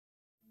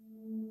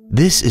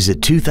This is a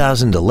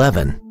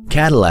 2011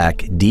 Cadillac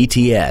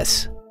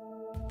DTS.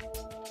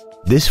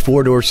 This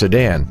four-door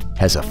sedan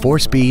has a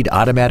 4-speed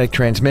automatic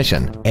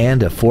transmission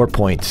and a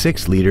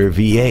 4.6-liter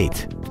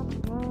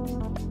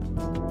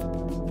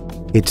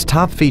V8. Its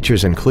top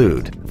features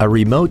include a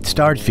remote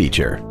start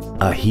feature,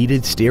 a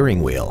heated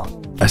steering wheel,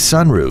 a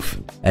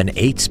sunroof, an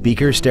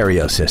 8-speaker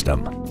stereo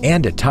system,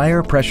 and a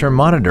tire pressure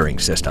monitoring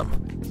system.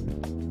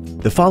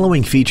 The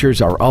following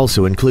features are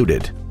also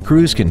included: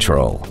 cruise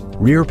control,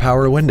 rear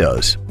power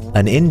windows,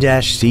 an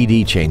in-dash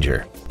CD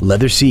changer,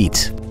 leather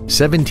seats,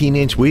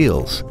 17-inch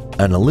wheels,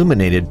 an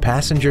illuminated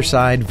passenger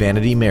side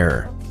vanity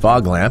mirror,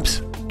 fog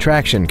lamps,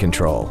 traction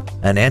control,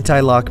 an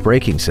anti-lock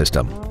braking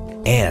system,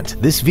 and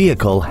this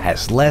vehicle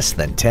has less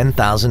than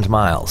 10,000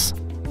 miles.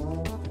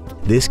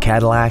 This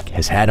Cadillac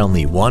has had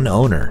only one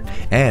owner,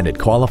 and it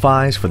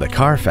qualifies for the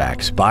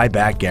Carfax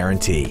buyback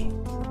guarantee.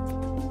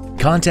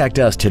 Contact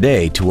us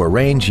today to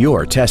arrange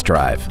your test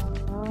drive.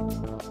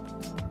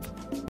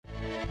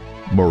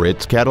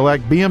 Moritz Cadillac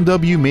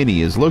BMW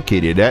Mini is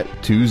located at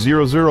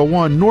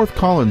 2001 North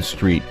Collins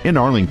Street in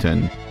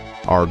Arlington.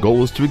 Our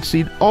goal is to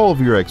exceed all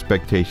of your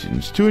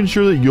expectations to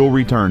ensure that you'll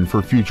return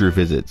for future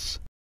visits.